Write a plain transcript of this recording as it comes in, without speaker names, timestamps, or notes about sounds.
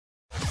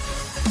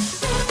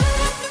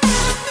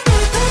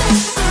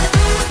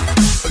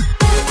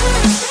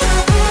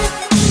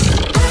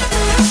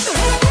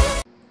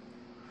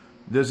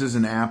This is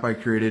an app I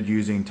created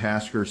using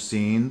Tasker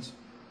scenes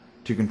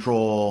to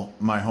control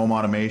my home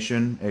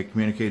automation. It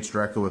communicates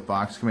directly with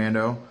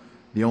Voxcommando.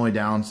 The only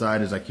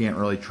downside is I can't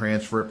really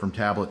transfer it from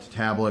tablet to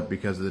tablet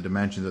because of the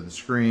dimensions of the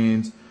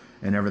screens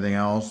and everything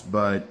else,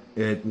 but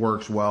it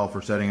works well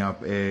for setting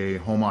up a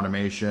home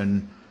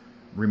automation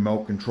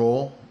remote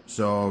control.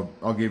 So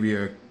I'll give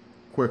you a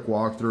quick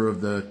walkthrough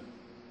of the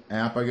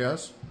app, I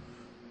guess.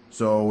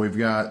 So we've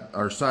got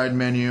our side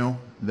menu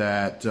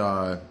that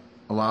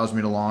allows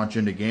me to launch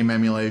into game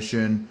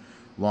emulation,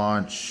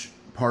 launch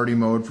party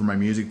mode for my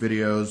music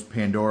videos,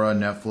 Pandora,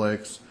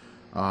 Netflix.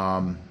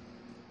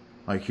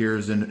 Like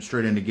here's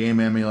straight into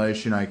game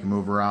emulation. I can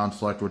move around,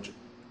 select which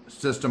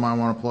system I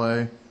want to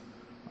play.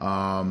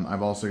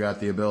 I've also got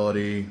the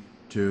ability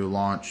to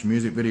launch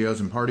music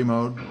videos in party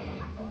mode.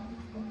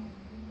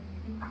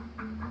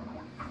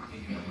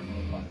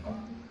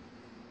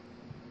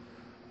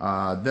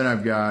 Then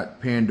I've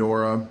got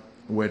Pandora,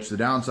 which the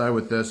downside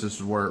with this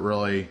is where it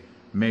really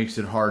makes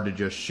it hard to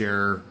just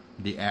share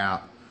the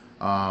app.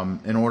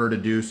 In order to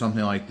do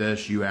something like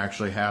this, you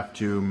actually have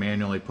to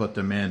manually put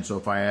them in. So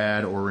if I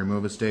add or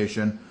remove a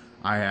station,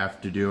 I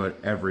have to do it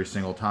every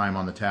single time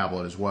on the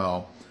tablet as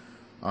well.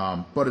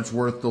 But it's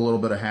worth a little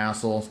bit of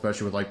hassle,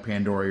 especially with like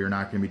Pandora. You're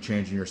not going to be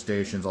changing your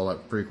stations all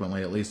that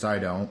frequently, at least I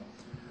don't.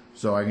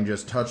 So I can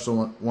just touch the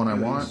one I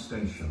want.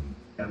 Station,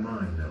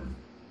 align them.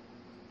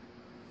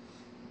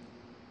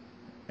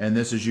 And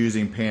this is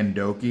using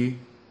Pandoki,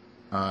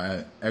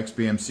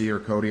 XBMC or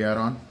Kodi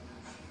add-on.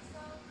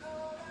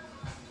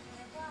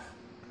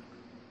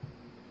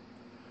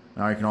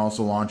 Now I can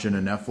also launch into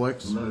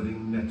Netflix.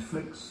 Loading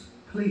Netflix.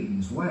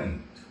 Please wait.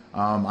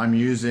 I'm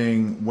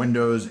using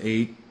Windows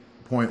 8.1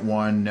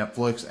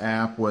 Netflix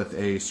app with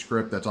a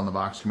script that's on the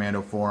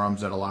Voxcommando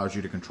forums that allows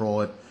you to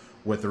control it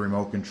with the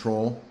remote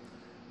control.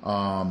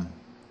 I've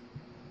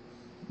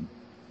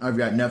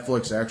got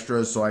Netflix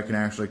extras, so I can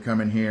actually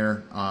come in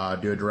here,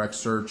 do a direct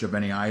search of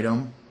any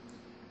item.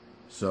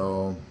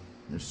 So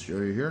just show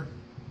you here.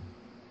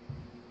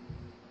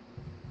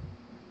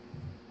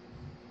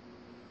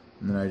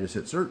 And then I just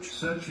hit search.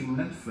 Searching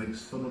Netflix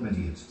for the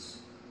Middists.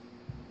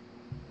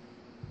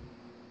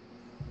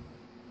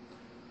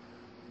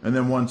 And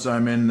then once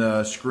I'm in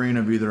the screen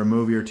of either a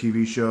movie or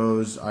TV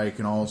shows, I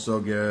can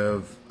also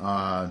give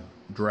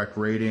direct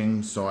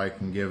ratings, so I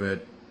can give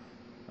it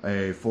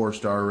a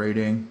 4-star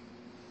rating.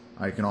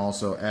 I can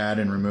also add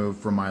and remove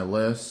from my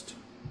list.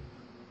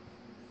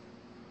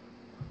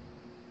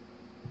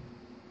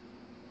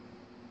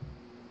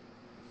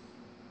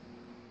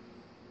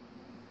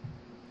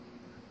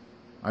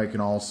 I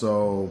can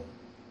also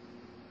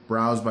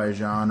browse by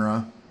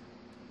genre,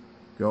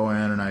 go in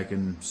and I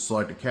can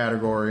select a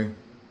category.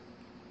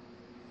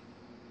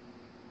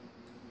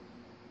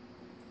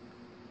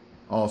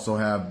 Also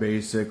have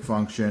basic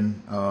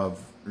function of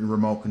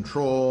remote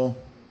control,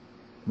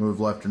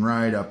 move left and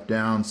right, up,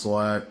 down,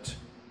 select.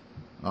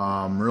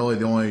 Really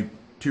the only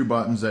two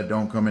buttons that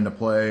don't come into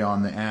play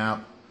on the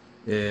app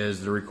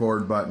is the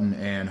record button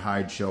and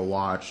hide show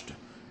watched.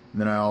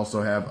 And then I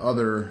also have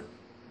other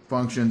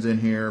functions in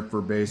here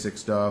for basic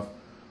stuff,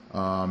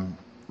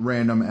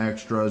 random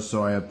extras,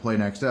 so I have play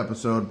next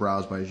episode,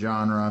 browse by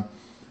genre,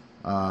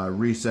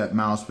 reset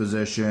mouse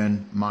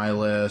position, my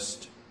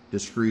list,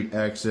 discrete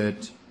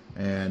exit,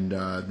 and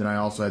then I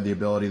also have the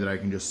ability that I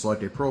can just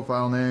select a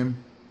profile name.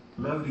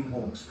 Loading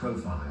Hawk's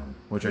profile.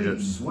 Which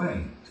Please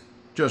I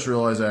just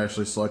realized I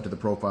actually selected the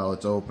profile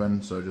that's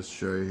open, so just to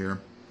show you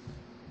here.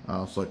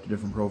 I'll select a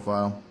different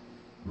profile.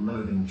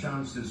 Loading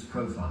Chance's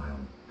profile.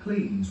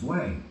 Please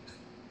wait.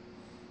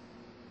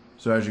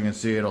 So as you can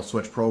see, it'll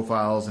switch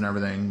profiles and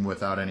everything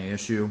without any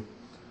issue.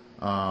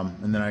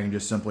 And then I can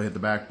just simply hit the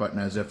back button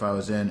as if I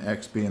was in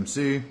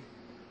XBMC,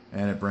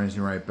 and it brings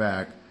me right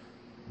back.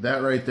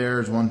 That right there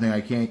is one thing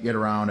I can't get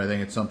around. I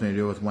think it's something to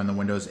do with when the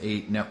Windows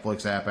 8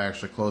 Netflix app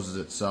actually closes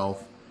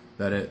itself,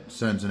 that it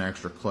sends an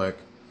extra click.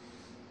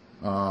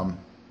 Then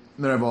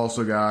I've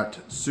also got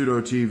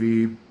Pseudo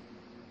TV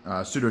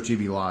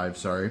Live,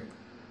 sorry.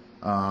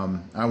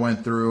 I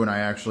went through and I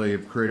actually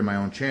have created my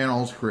own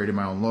channels, created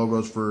my own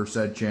logos for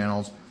said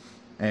channels,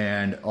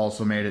 and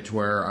also made it to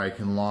where I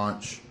can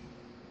launch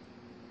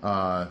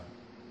the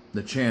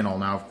channel.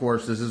 Now, of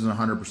course, this isn't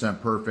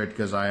 100% perfect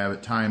because I have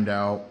it timed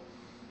out,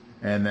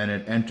 and then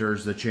it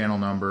enters the channel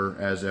number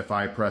as if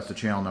I press the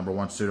channel number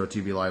once Pseudo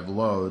TV Live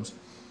loads.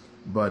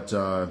 But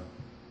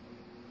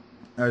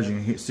as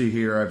you can see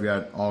here, I've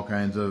got all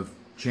kinds of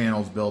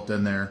channels built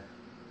in there,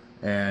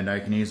 and I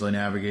can easily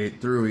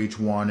navigate through each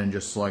one and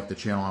just select the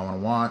channel I want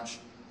to watch.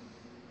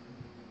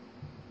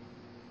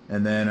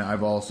 And then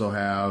I've also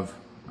have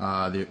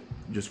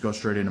just go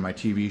straight into my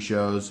TV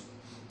shows,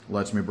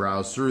 lets me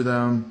browse through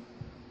them.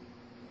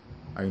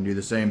 I can do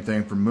the same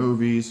thing for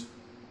movies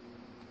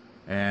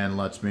and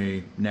lets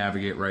me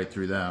navigate right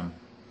through them.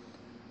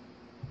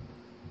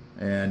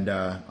 And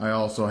I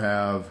also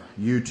have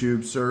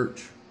YouTube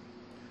search,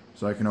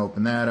 so I can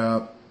open that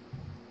up.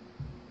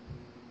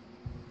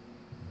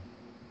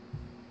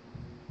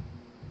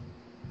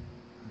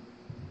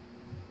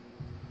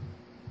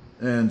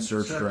 and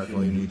search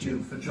directly in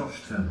YouTube. For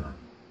Josh Turner.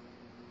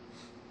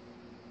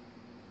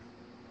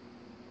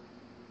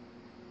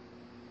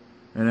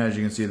 And as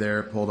you can see there,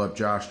 it pulled up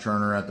Josh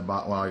Turner at the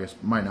bottom. Well, I guess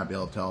might not be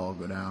able to tell. I'll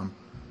go down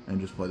and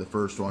just play the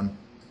first one.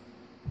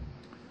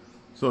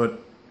 So it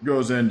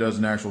goes in, does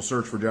an actual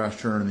search for Josh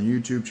Turner in the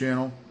YouTube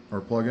channel or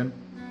plugin.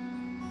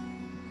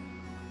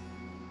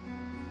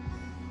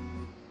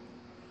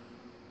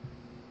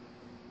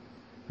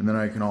 And then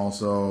I can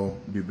also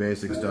do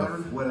basic stuff.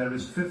 Current weather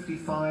is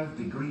 55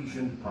 degrees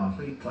and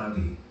partly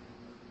cloudy.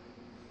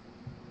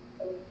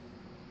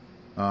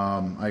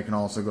 I can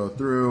also go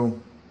through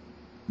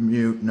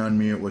mute and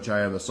unmute, which I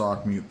have a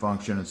soft mute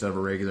function instead of a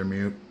regular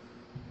mute.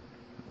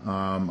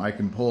 I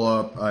can pull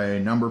up a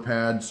number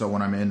pad, so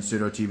when I'm in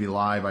Pseudo TV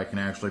Live, I can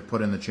actually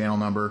put in the channel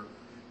number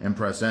and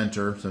press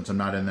enter. Since I'm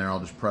not in there, I'll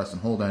just press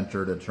and hold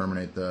enter to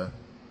terminate the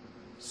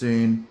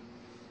scene.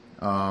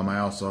 I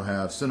also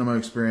have Cinema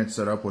Experience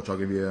set up, which I'll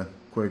give you a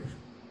quick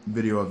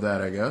video of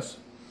that, I guess.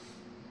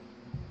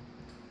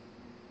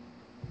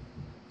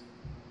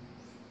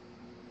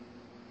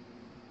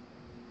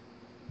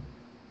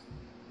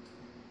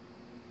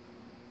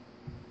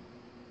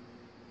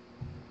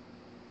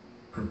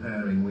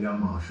 Preparing We Are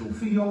Marshall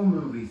for your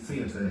movie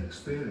theater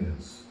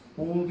experience.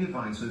 All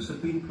devices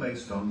have been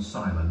placed on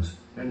silent.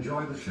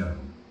 Enjoy the show.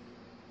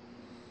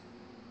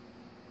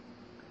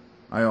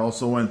 I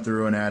also went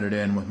through and added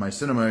in with my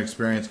Cinema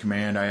Experience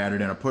command, I added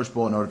in a push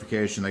bullet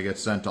notification that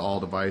gets sent to all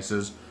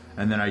devices,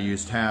 and then I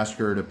use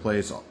Tasker to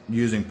place,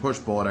 using push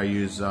bullet, I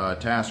use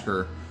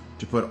Tasker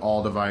to put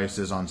all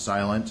devices on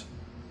silent,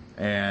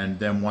 and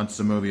then once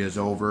the movie is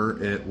over,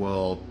 it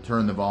will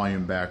turn the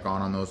volume back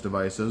on those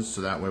devices,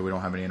 so that way we don't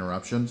have any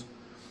interruptions.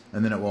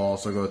 And then it will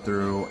also go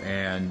through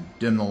and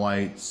dim the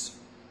lights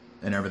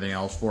and everything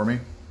else for me.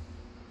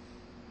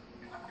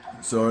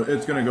 So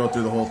it's going to go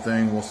through the whole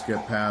thing, we'll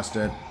skip past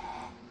it.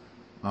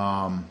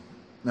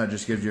 That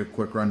just gives you a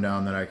quick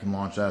rundown that I can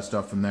launch that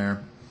stuff from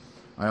there.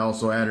 I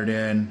also added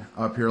in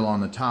up here along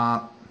the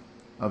top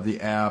of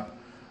the app,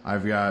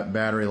 I've got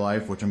battery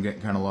life, which I'm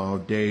getting kind of low,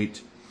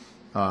 date.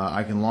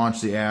 I can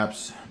launch the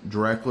apps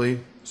directly,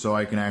 so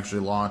I can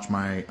actually launch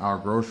my Our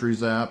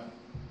Groceries app.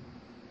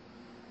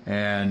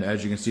 And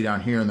as you can see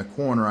down here in the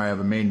corner, I have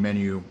a main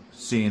menu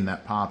scene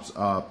that pops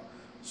up,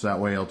 so that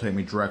way it'll take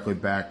me directly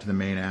back to the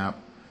main app.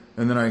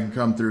 And then I can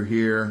come through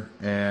here,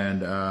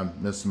 and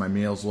this is my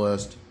meals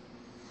list.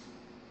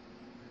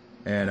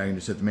 And I can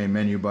just hit the main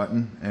menu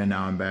button, and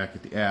now I'm back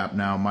at the app.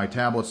 Now my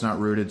tablet's not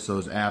rooted, so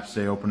those apps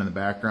stay open in the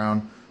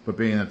background, but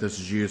being that this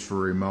is used for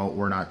remote,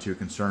 we're not too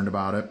concerned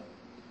about it.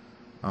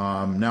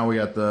 Now we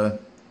got the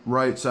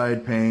right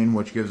side pane,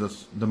 which gives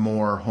us the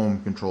more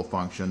home control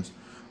functions.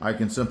 I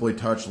can simply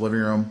touch living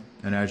room,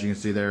 and as you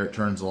can see there, it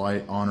turns the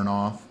light on and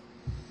off.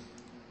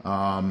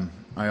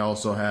 I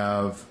also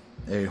have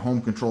a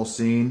home control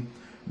scene.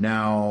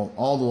 Now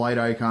all the light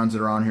icons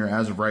that are on here,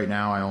 as of right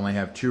now, I only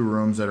have 2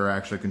 rooms that are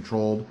actually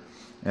controlled,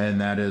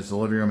 and that is the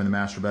living room and the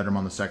master bedroom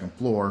on the 2nd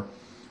floor.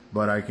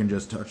 But I can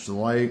just touch the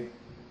light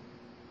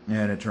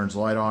and it turns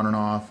the light on and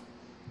off.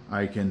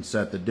 I can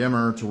set the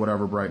dimmer to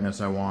whatever brightness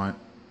I want,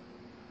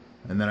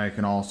 and then I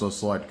can also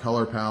select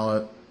color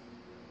palette,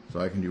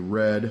 so I can do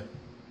red.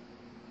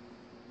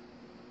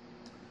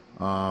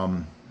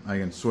 I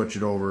can switch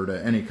it over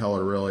to any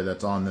color really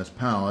that's on this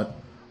palette.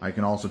 I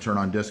can also turn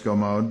on disco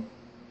mode,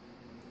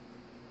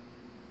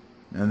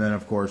 and then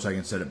of course I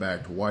can set it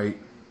back to white.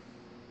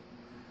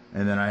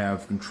 And then I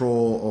have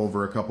control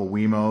over a couple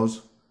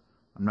Wemos.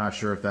 I'm not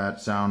sure if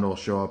that sound will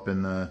show up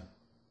in the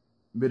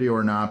video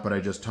or not, but I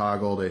just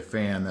toggled a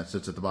fan that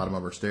sits at the bottom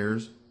of our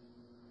stairs.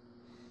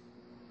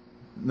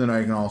 Then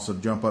I can also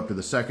jump up to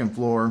the 2nd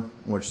floor,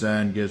 which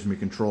then gives me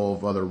control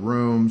of other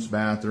rooms,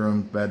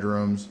 bathrooms,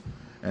 bedrooms,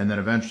 and then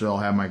eventually I'll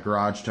have my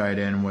garage tied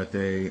in with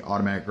a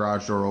automatic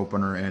garage door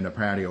opener and a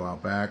patio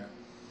out back.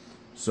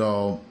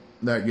 So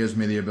that gives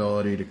me the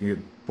ability to get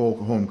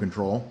full home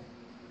control.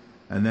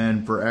 And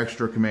then for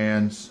extra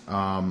commands,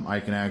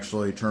 I can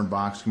actually turn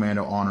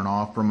Voxcommando on and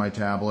off from my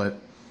tablet.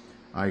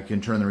 I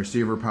can turn the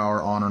receiver power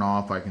on and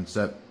off. I can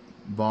set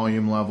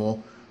volume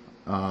level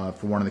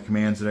for one of the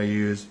commands that I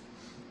use.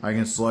 I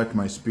can select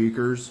my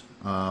speakers.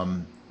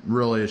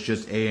 Really it's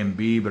just A and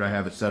B, but I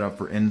have it set up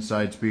for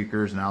inside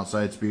speakers and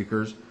outside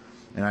speakers.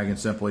 And I can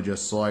simply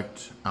just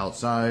select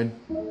outside,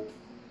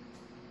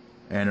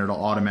 and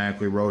it'll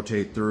automatically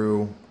rotate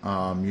through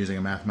using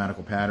a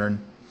mathematical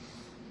pattern.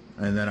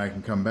 And then I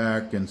can come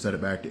back and set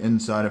it back to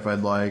inside if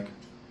I'd like.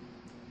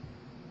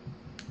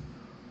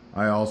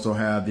 I also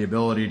have the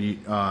ability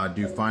to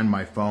do Find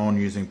My Phone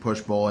using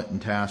push bullet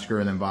and Tasker,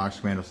 and then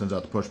Voxcommando sends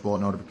out the push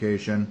bullet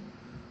notification.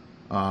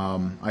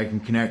 I can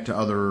connect to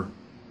other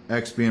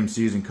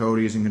XBMCs and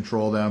Codes and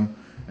control them,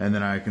 and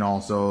then I can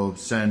also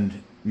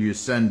use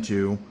send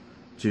to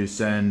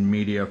send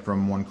media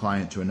from one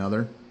client to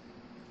another.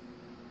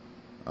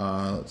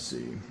 Let's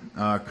see,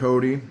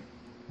 Cody.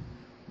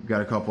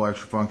 Got a couple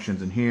extra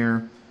functions in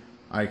here.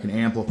 I can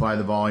amplify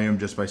the volume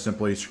just by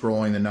simply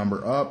scrolling the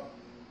number up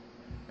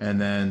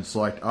and then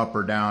select up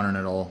or down, and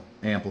it'll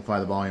amplify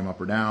the volume up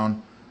or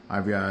down.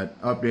 I've got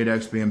update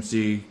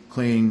XBMC,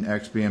 clean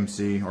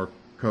XBMC or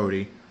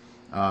Kodi,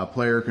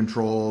 player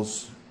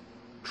controls,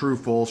 true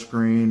full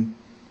screen,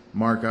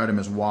 mark item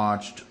as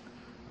watched.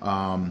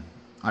 I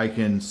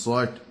can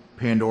select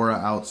Pandora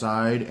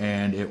outside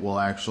and it will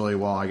actually,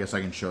 well, I guess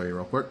I can show you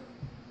real quick.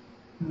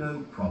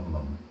 No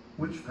problem.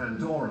 Which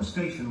Pandora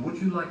station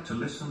would you like to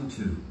listen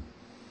to?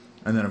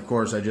 And then of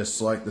course I just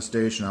select the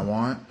station I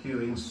want.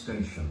 Queuing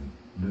station,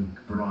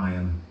 Luke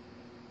Bryan.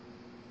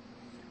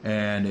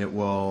 And it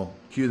will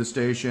cue the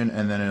station,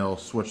 and then it'll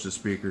switch the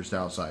speakers to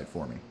outside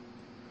for me.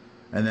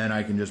 And then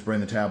I can just bring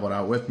the tablet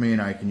out with me,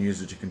 and I can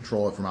use it to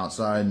control it from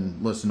outside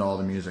and listen to all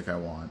the music I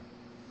want.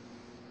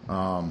 Go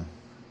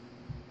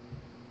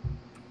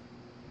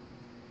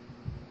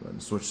ahead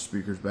and switch the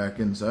speakers back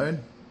inside.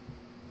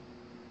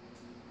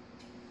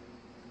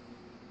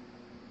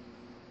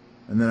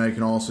 And then I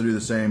can also do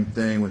the same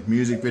thing with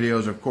music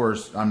videos. Of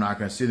course, I'm not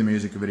going to see the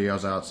music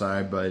videos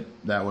outside, but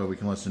that way we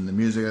can listen to the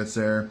music that's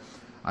there.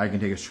 I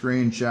can take a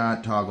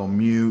screenshot, toggle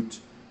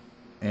mute,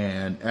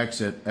 and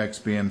exit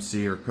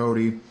XBMC or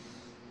Kodi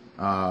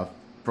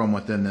from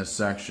within this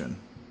section.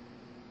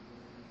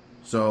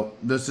 So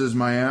this is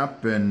my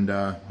app, and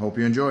hope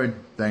you enjoyed.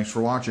 Thanks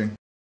for watching.